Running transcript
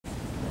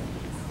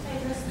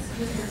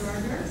Mr.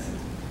 Gardner,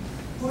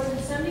 more than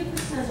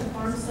 70% of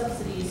farm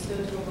subsidies go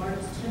to the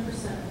largest 10%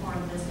 of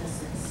farm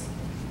businesses.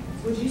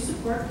 Would you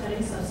support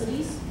cutting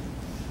subsidies?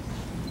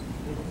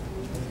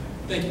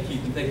 Thank you,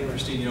 Keith, and thank you,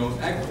 Christine. You know,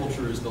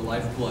 agriculture is the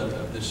lifeblood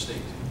of this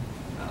state.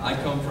 I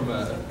come from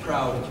a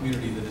proud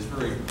community that is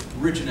very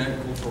rich in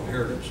agricultural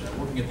heritage.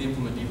 Working at the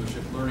Implement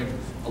dealership, learning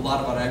a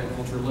lot about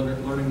agriculture,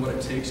 learning what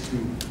it takes to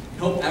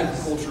help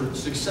agriculture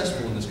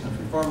successful in this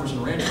country, farmers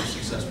and ranchers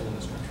successful in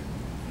this country.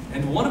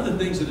 And one of the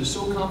things that is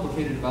so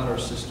complicated about our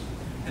system,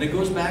 and it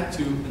goes back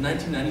to the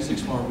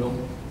 1996 Farm Bill,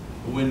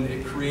 when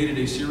it created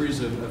a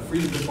series of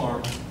freedom to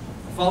farm,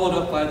 followed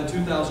up by the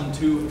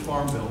 2002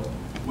 Farm Bill,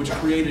 which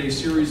created a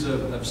series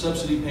of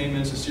subsidy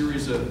payments, a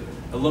series of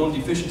loan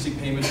deficiency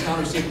payments,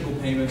 counter-cyclical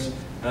payments.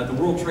 The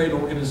World Trade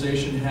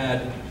Organization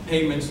had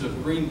payments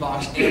of green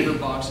box, amber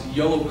box,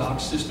 yellow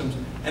box systems,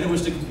 and it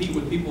was to compete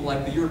with people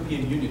like the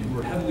European Union, who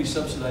were heavily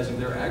subsidizing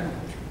their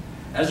agriculture.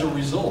 As a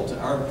result,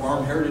 our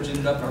farm heritage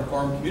ended up, our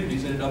farm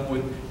communities ended up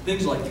with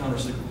things like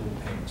counter-cyclical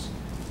payments.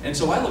 And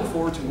so I look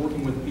forward to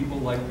working with people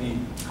like the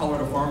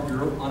Colorado Farm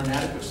Bureau on an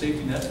adequate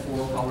safety net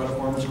for Colorado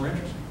farmers and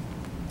ranchers.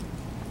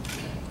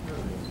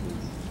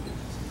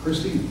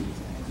 Christine,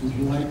 would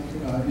you like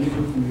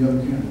input from the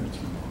other candidates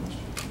on the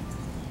question?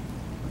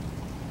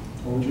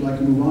 Or would you like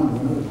to move on to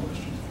another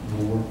question?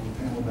 We'll work the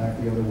panel back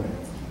the other way.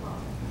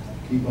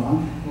 Keep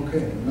on?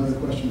 Okay, another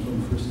question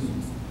from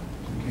Christine.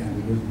 You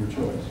can be with your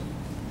choice.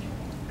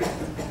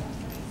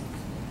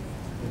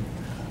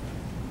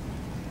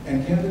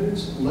 And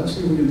candidates, let's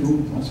see if we can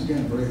move, once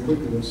again, very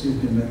quickly, let's see if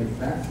we can make it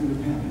back through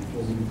the panel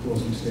before we do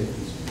closing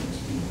statements.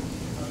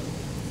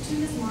 To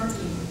Ms.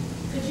 Markey,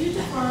 could you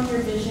define your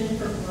vision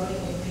for growing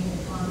a green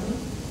economy?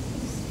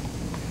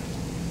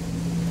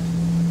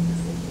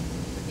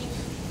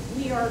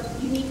 We are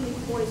uniquely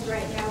poised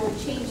right now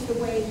to change the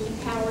way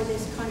we power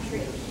this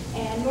country.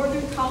 And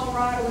Northern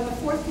Colorado, and the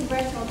 4th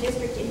Congressional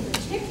District in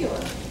particular,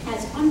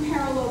 has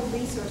unparalleled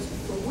resources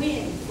for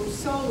wind, for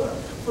solar,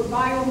 for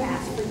biomass,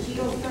 for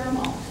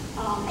geothermal.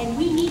 And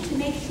we need to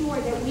make sure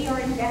that we are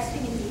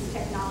investing in these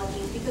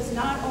technologies, because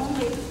not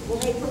only will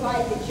they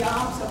provide the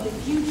jobs of the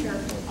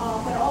future,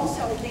 but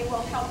also they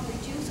will help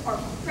reduce our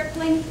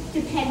crippling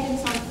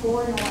dependence on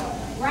foreign oil.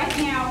 Right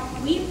now,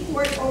 we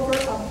import over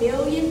 $1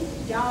 billion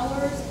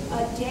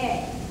a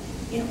day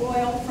in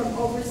oil from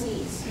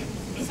overseas,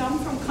 some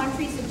from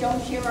countries that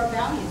don't share our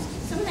values.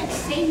 Some of that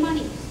same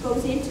money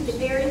goes into the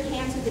very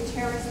hands of the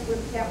terrorist group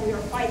that we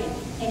are fighting,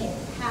 and it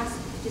has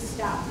to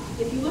stop.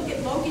 If you look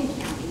at Logan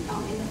County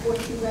in the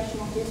 4th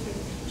Congressional District,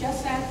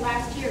 just that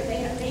last year,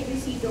 they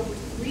received over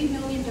 $3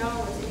 million in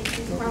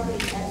increased property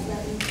tax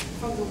revenue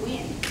from the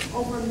wind,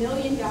 over $1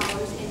 million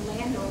in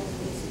landowner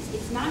leases.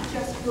 It's not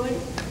just good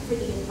for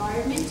the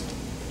environment,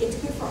 it's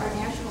good for our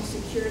national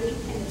security,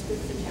 and it's good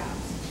for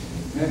jobs.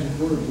 Magic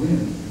word,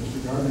 wind.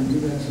 Mr. Gardner, you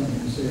had something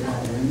to say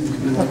about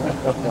wind.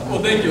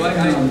 Well, thank you.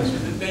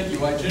 Thank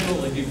you. I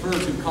generally defer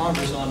to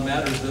Congress on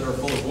matters that are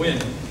full of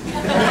wind.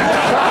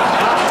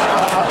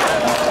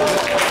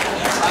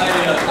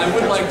 I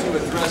would like to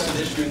address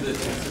an issue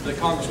that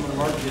Congresswoman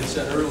Markey had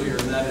said earlier,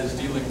 and that is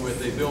dealing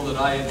with a bill that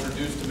I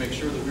introduced to make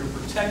sure that we were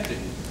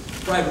protecting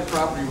private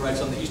property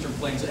rights on the Eastern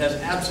Plains. It has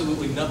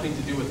absolutely nothing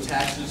to do with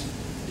taxes.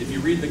 If you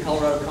read the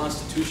Colorado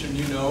Constitution,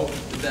 you know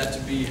that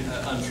to be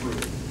untrue.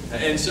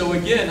 And so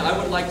again, I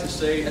would like to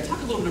say, talk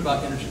a little bit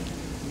about energy.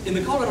 In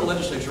the Colorado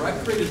legislature, I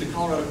created the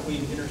Colorado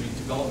Clean Energy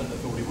Development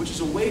Authority, which is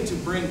a way to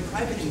bring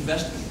private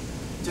investment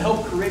to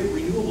help create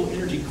renewable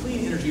energy,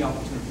 clean energy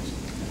opportunities.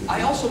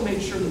 I also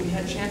made sure that we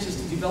had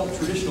chances to develop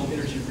traditional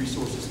energy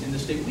resources in the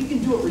state. We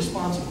can do it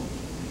responsibly.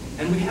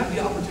 And we have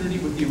the opportunity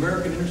with the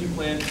American Energy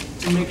Plan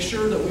to make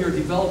sure that we are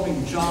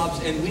developing jobs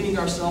and weaning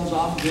ourselves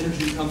off of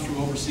energy that comes from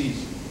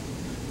overseas.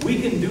 We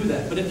can do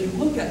that, but if you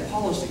look at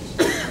policies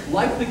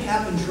like the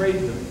cap and trade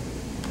bill,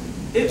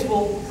 it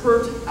will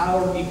hurt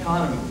our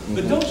economy.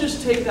 But don't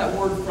just take that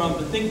word from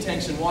the think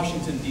tanks in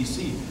Washington,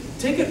 D.C.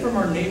 Take it from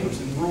our neighbors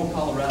in rural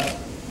Colorado.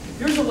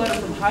 Here's a letter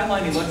from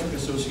Highline Electric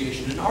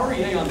Association, an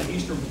REA on the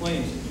Eastern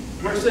Plains,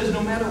 where it says,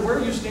 no matter where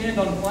you stand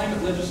on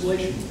climate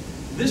legislation,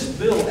 this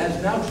bill,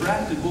 as now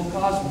drafted, will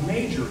cause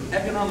major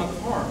economic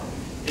harm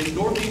in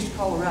northeast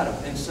Colorado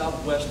and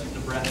southwest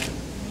Nebraska.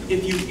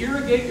 If you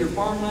irrigate your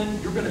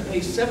farmland, you're going to pay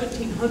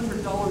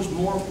 $1,700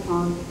 more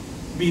per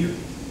meter.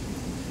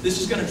 This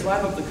is going to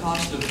drive up the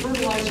cost of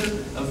fertilizer,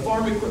 of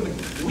farm equipment.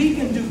 We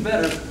can do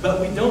better, but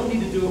we don't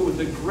need to do it with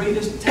the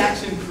greatest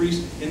tax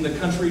increase in the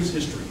country's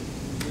history.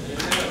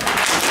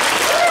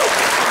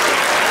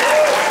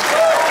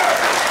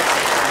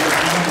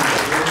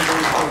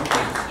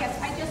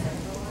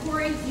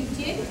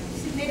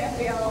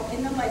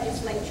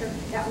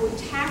 That would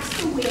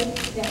tax the wind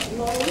that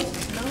blows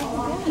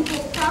on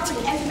people's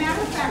property. As a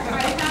matter of fact,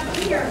 I have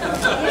here,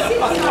 this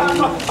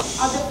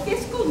is the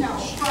fiscal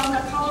note from the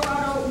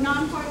Colorado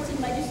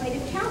Nonpartisan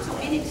Legislative Council,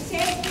 and it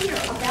says here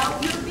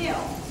about your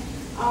bill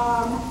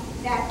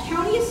that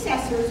county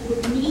assessors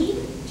would need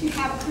to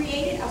have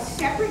created a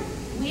separate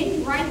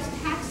wind rights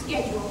tax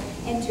schedule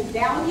and to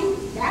value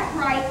that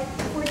right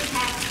for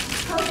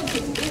tax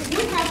purposes. It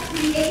would have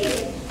created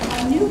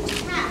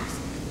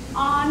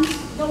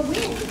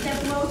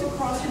goes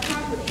across your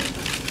property.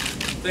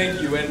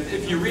 Thank you. And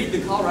if you read the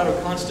Colorado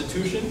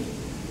Constitution,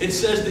 it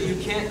says that you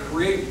can't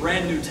create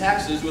brand new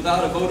taxes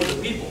without a vote of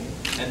the people.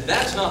 And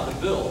that's not the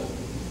bill.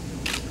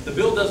 The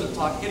bill doesn't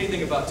talk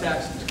anything about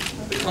taxes.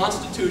 The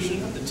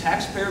Constitution, the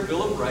Taxpayer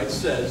Bill of Rights,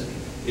 says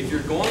if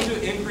you're going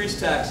to increase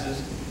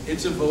taxes,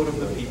 it's a vote of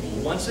the people.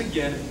 Once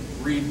again,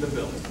 read the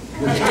bill.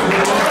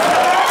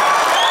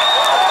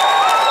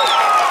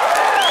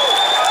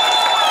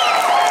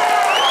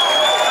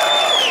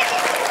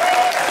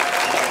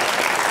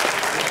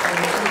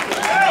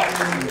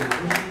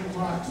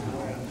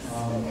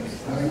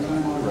 Having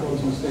time on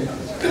closing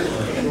statements.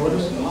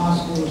 Shortest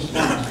possible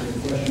response to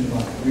the question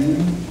about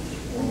green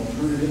or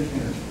alternative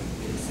energy.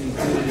 It's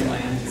included in my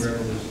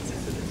anti-revolution.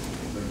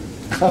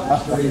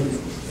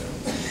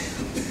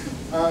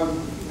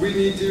 We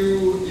need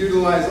to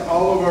utilize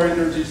all of our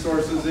energy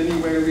sources any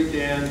way we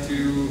can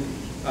to,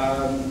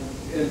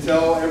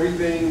 until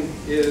everything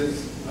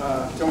is,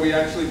 until we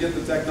actually get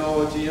the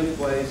technology in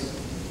place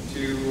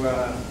to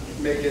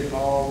make it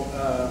all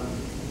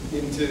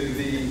into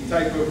the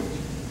type of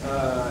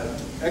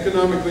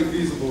economically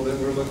feasible that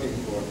we're looking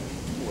for.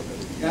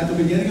 At the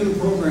beginning of the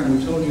program,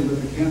 we told you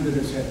that the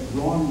candidates had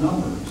drawn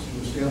numbers to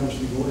establish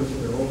the order for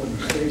their opening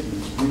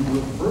statements. We've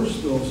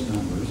reversed those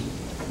numbers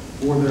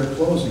for their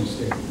closing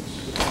statements.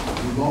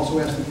 We've also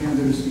asked the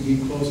candidates to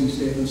keep closing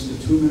statements to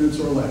 2 minutes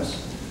or less.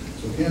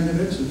 So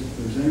candidates, if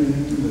there's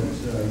anything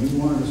that you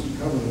wanted us to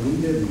cover that we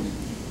didn't,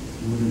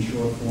 do it in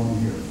short form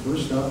here.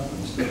 First up,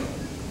 Mr.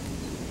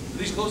 Are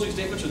these closing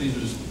statements or these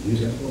are just?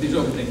 These are. These are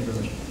okay. Thank you very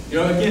much. You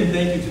know, again,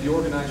 thank you to the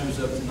organizers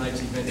of tonight's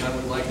event. I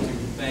would like to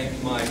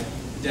thank my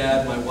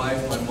dad, my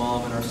wife, my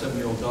mom, and our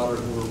 7-year-old daughter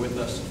who are with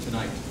us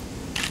tonight.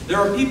 There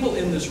are people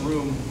in this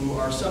room who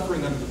are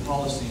suffering under the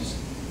policies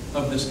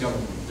of this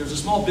government. There's a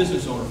small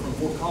business owner from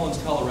Fort Collins,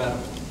 Colorado,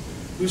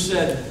 who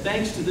said,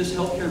 thanks to this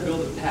health care bill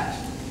that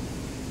passed,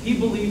 he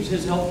believes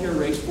his health care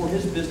rates for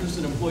his business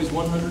that employs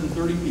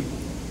 130 people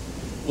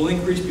will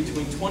increase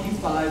between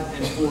 25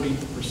 and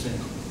 40%.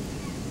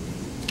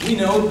 We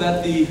know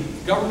that the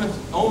government's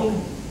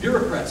own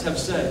bureaucrats have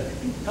said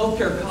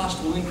healthcare costs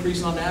will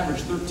increase on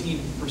average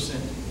 13%.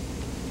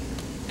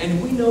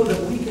 And we know that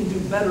we can do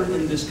better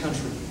in this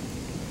country.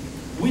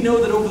 We know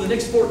that over the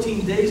next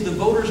 14 days, the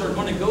voters are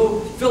going to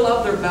go fill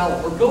out their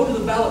ballot or go to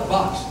the ballot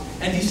box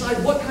and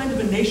decide what kind of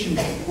a nation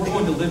we're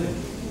going to live in.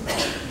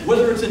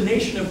 Whether it's a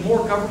nation of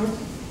more government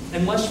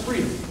and less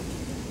freedom,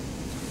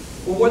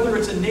 or whether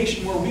it's a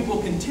nation where we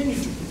will continue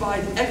to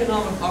provide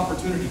economic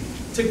opportunity,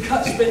 to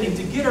cut spending,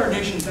 to get our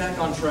nation back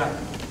on track.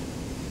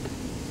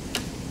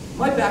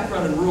 My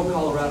background in rural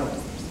Colorado,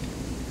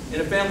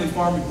 in a family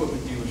farm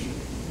equipment dealership,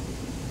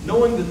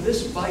 knowing that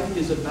this fight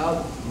is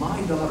about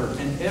my daughter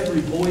and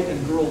every boy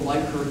and girl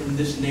like her in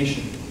this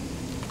nation.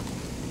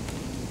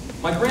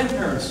 My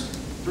grandparents,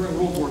 during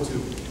World War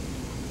II,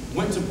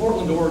 went to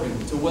Portland, Oregon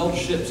to weld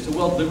ships, to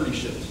weld Liberty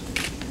ships,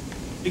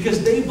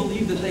 because they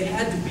believed that they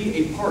had to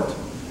be a part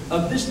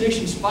of this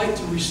nation's fight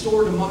to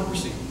restore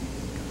democracy,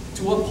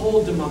 to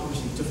uphold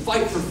democracy, to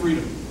fight for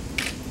freedom.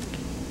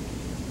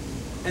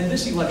 And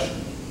this election,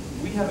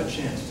 we have a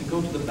chance to go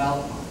to the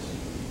ballot box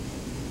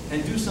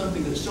and do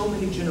something that so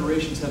many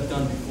generations have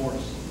done before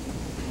us,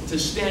 to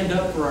stand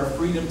up for our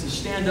freedom, to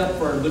stand up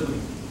for our liberty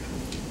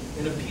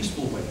in a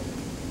peaceful way,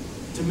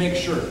 to make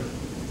sure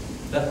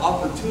that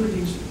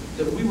opportunities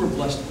that we were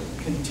blessed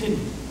with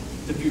continue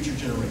to future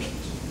generations.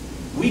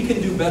 We can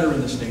do better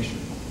in this nation.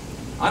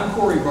 I'm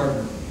Corey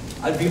Gardner.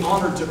 I'd be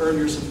honored to earn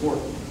your support.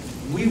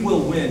 We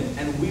will win,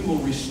 and we will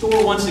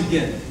restore once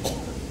again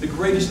the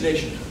greatest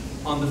nation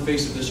on the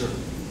face of this earth.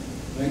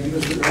 Thank you,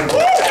 Mr. Gardner.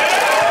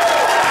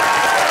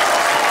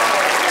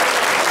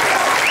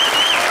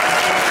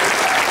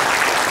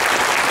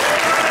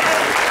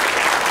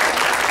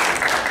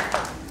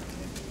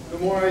 The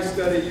more I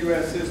study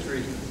U.S.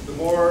 history, the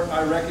more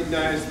I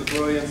recognize the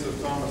brilliance of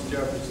Thomas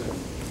Jefferson.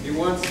 He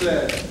once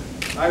said,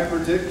 I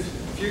predict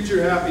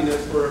future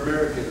happiness for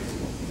Americans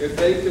if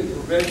they can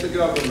prevent the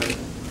government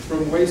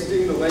from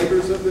wasting the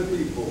labors of the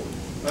people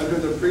under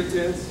the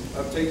pretense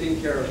of taking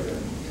care of them.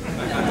 I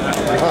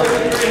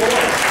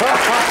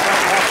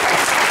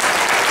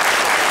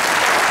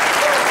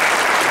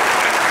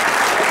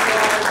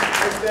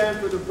stand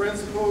for the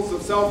principles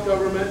of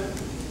self-government,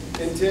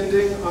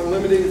 intending on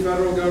limiting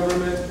federal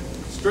government,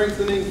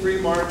 strengthening free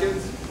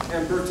markets,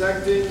 and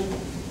protecting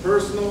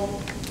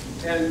personal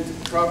and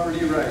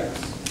property rights.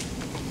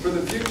 For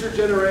the future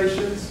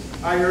generations,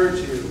 I urge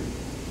you,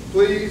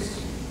 please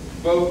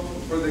vote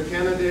for the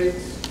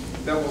candidates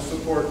that will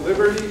support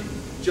liberty,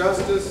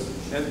 justice,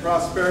 and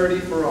prosperity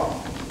for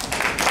all.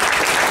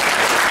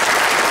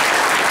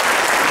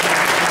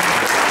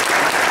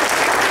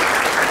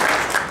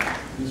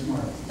 Ms.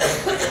 Martin.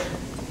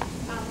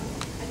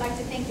 I'd like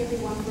to thank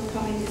everyone for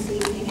coming this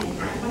evening, and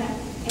I want to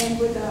end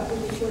with a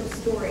short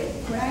story.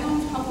 When I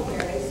owned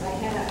Huckleberries, I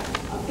had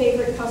a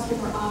favorite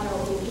customer, Otto,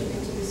 who came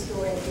into the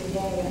store every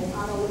day, and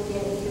Otto would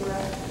get either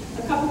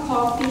a cup of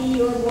coffee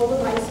or a bowl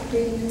of ice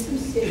cream and some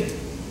soup.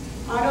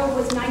 Otto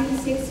was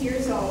 96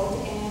 years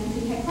old, and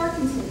he had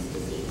Parkinson's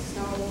disease.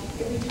 So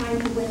every time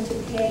he went to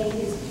pay,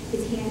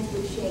 his hands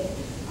would shake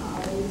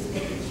when he was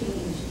making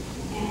change.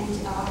 And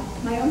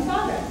my own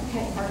father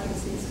had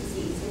Parkinson's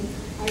disease, and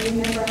I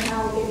remember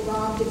how it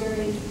robbed a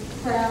very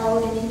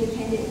proud and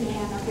independent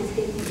man of his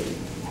dignity.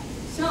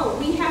 So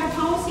we had a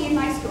policy in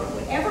my store.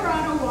 Whatever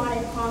Otto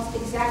wanted cost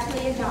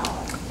exactly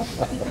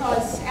 $1,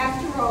 because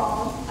after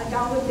all, a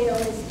dollar bill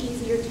is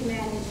easier to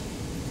manage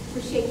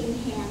for shaking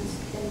hands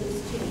than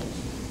loose change.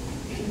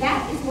 And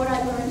that is what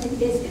I learned in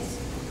business,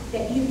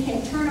 that you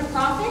can turn a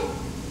profit,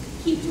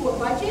 keep to a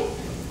budget,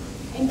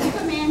 and give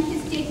a man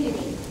his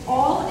dignity,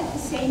 all at the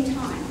same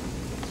time.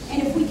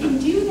 And if we can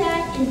do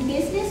that in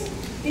business,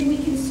 then we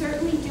can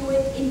certainly do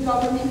it in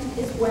government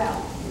as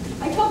well.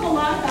 I talk a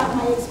lot about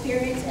my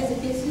experience as a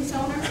business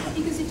owner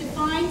because it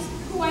defines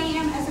who I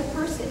am as a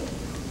person.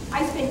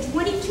 I spent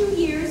 22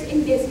 years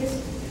in business,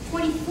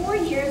 24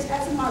 years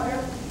as a mother,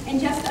 and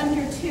just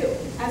under 2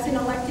 as an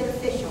elected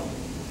official.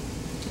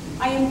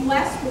 I am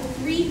blessed with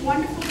 3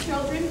 wonderful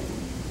children,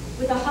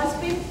 with a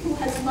husband who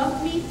has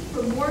loved me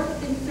for more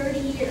than 30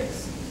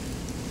 years.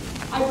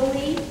 I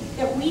believe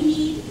that we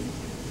need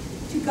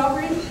to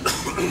govern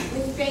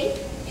with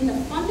faith in the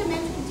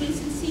fundamental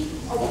decency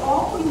of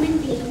all human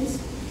beings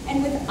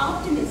and with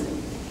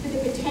optimism for the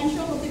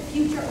potential of the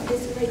future of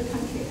this great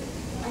country.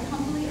 I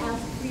humbly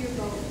ask for your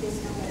vote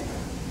this November.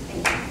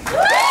 Thank you.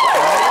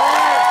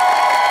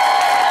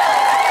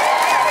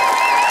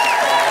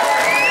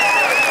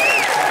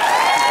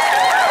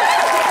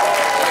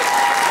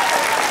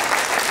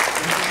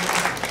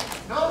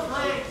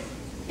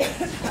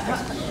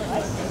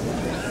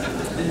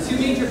 The two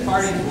major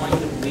parties want you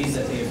to believe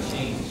that they have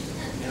changed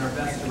and are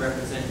best to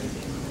represent you.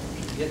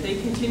 Yet they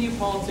continue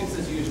politics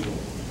as usual,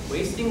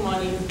 wasting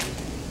money,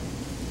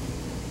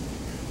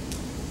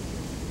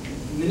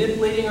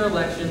 manipulating our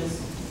elections,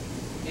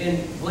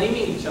 and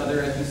blaming each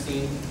other, as you've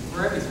seen,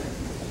 for everything.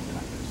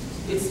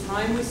 It's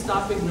time we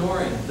stop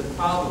ignoring the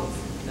problems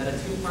that a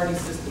two-party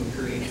system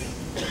creates.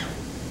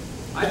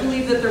 I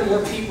believe that there are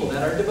more people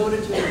that are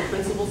devoted to their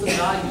principles and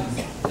values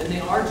than they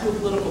are to a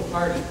political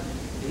party.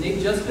 And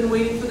they've just been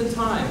waiting for the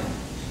time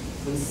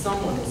when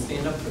someone will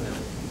stand up for them.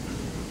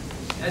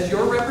 As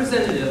your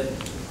representative,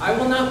 I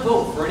will not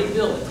vote for any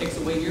bill that takes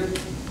away your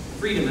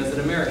freedom as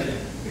an American,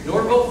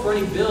 nor vote for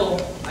any bill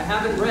I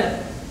haven't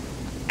read.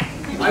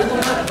 I will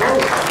not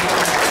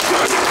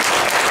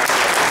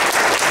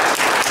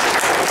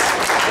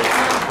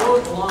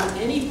vote along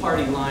any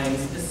party lines,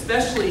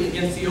 especially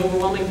against the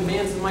overwhelming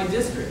demands of my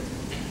district.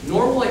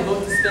 Nor will I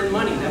vote to spend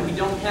money that we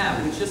don't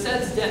have, which just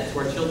adds debt to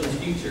our children's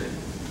future.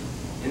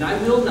 And I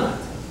will not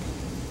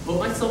put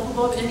myself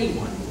above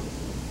anyone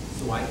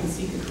so I can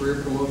seek a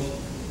career promotion.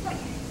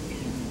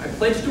 I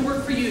pledge to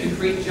work for you to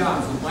create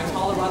jobs with my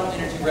Colorado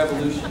energy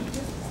revolution,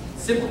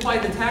 simplify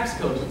the tax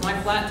code with my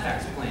flat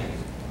tax plan,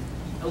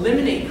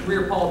 eliminate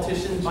career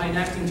politicians by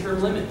enacting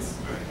term limits,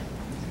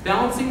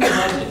 balancing the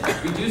budget,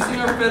 reducing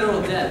our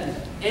federal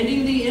debt,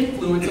 ending the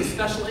influence of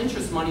special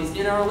interest monies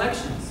in our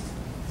elections,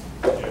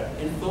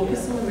 and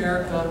focusing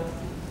America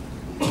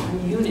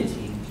on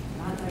unity,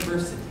 not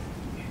diversity.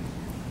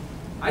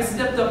 I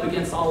stepped up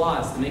against all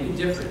odds to make a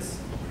difference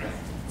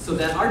so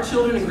that our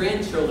children and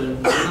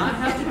grandchildren will not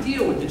have to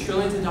deal with the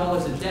trillions of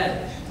dollars of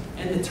debt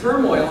and the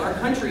turmoil our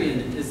country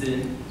is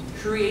in,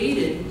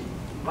 created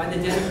by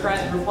the Democrat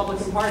and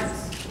Republican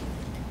parties.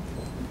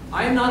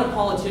 I am not a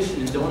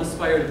politician and don't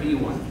aspire to be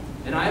one,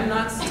 and I am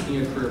not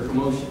seeking a career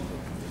promotion.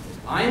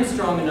 I am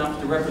strong enough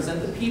to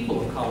represent the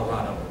people of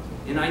Colorado,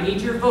 and I need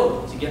your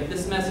vote to get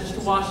this message to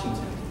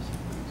Washington.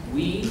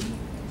 We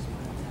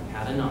have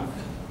had enough.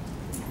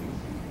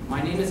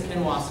 My name is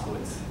Ken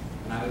Waskowitz,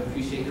 and I would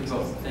appreciate your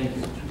vote. Thank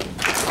you.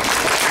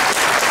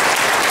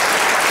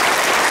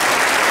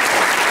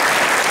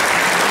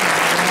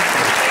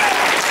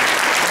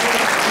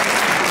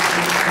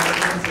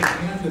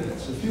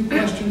 Candidates, a few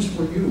questions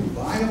for you.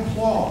 By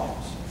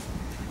applause,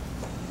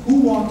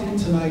 who walked in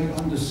tonight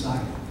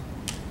undecided?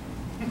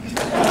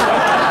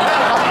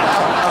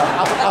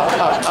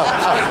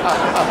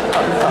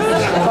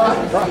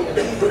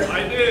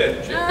 I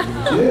did. You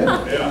did?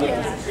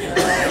 Yeah.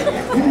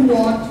 Who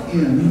walked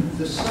in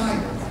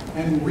decided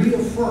and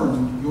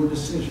reaffirmed your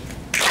decision?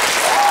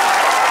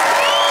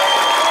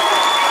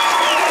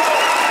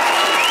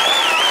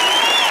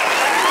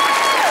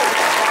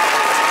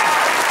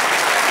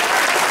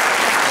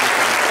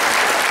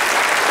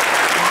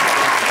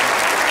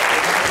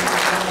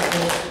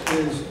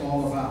 Is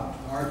all about.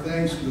 Our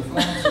thanks to the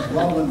folks at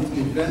Rutland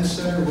Event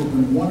Center who have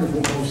been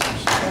wonderful hosts.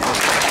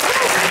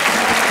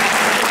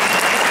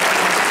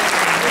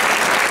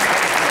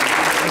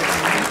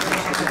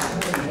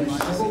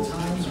 Several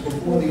times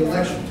before the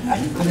election.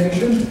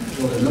 Information,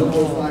 go to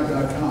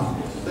NoCo5.com.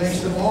 Thanks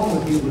to all of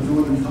the people of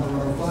Northern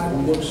Colorado 5 who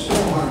worked so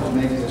hard to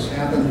make this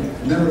happen.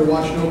 Remember to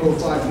watch NoCo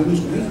 5 News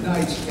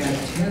weeknights at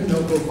 10.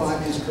 NoCo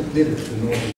 5 is committed to Northern